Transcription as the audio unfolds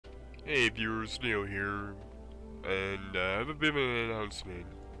Hey viewers, Neo here, and I have a bit of an announcement.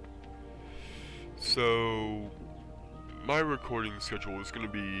 So, my recording schedule is going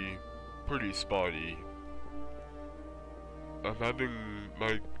to be pretty spotty. I'm having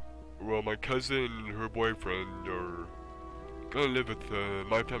my cousin and her boyfriend are gonna live with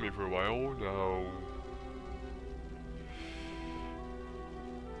my family for a while now.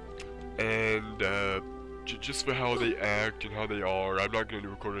 And, just for how they act and how they are, I'm not going to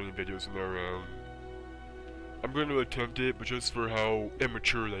record any videos when they're around. I'm going to attempt it, but just for how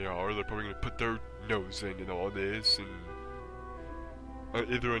immature they are, they're probably going to put their nose in all this and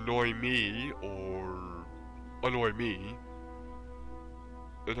either annoy me or annoy me.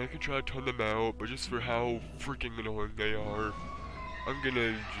 And I can try to tone them out, but just for how freaking annoying they are, I'm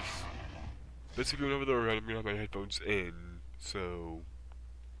gonna just basically whenever they're around, I'm gonna have my headphones in. So,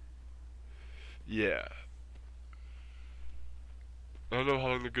 yeah. I don't know how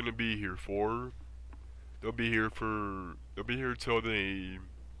long they're gonna be here for. They'll be here till they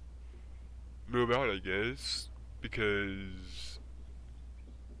move out, I guess, because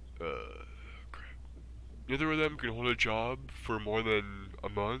crap. Neither of them can hold a job for more than a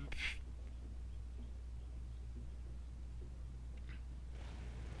month.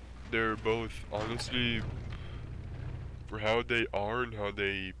 They're both, honestly, for how they are and how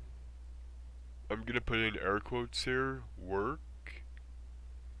they, I'm gonna put in air quotes here, work,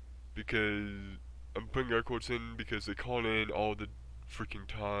 because I'm putting air quotes in because they call in all the freaking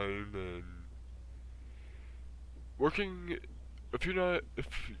time and working. If you're not,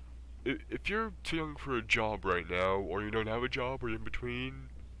 if you're too young for a job right now, or you don't have a job, or you're in between,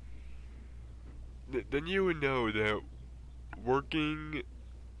 then you would know that working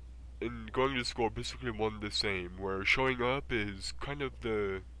and going to school are basically one and the same, where showing up is kind of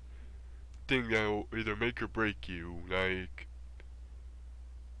the thing that will either make or break you. Like,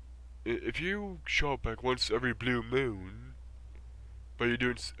 if you show up like once every blue moon, but you're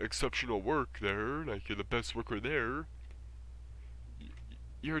doing exceptional work there, like you're the best worker there,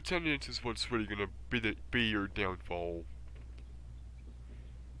 your attendance is what's really gonna be your downfall.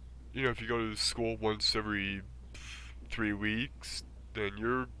 You know, if you go to school once every 3 weeks, then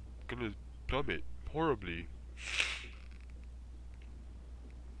you're gonna plummet horribly.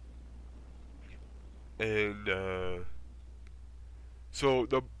 And so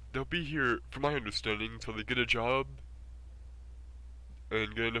they'll be here, from my understanding, until they get a job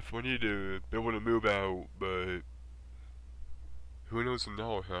and get enough money to be able to move out. But who knows when that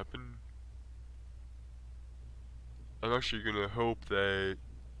will happen? I'm actually gonna hope that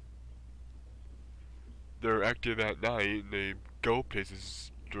they're active at night and they go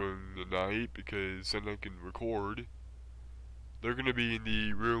places during the night, because then I can record. They're gonna be in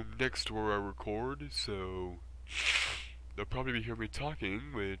the room next to where I record, so they'll probably hear me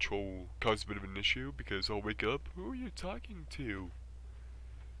talking, which will cause a bit of an issue because I'll wake up, who are you talking to?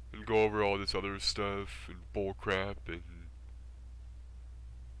 And go over all this other stuff and bullcrap and...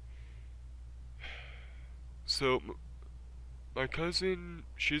 So, my cousin,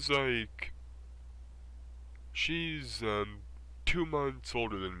 she's 2 months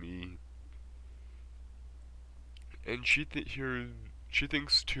older than me. And she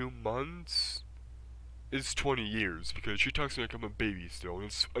thinks 2 months is 20 years, because she talks like I'm a baby still, and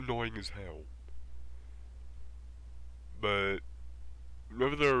it's annoying as hell. But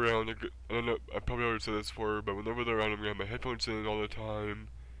whenever they're around, I don't know, I probably already said this before, but whenever they're around, I'm gonna have my headphones in all the time.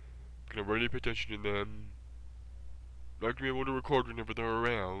 I'm gonna really pay attention to them. I'm not gonna be able to record whenever they're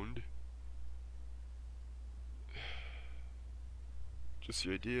around. Just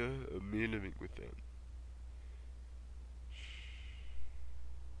the idea of me living with them.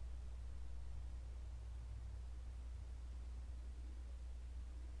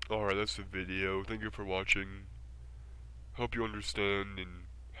 Alright, that's the video. Thank you for watching. Hope you understand, and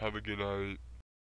have a good night.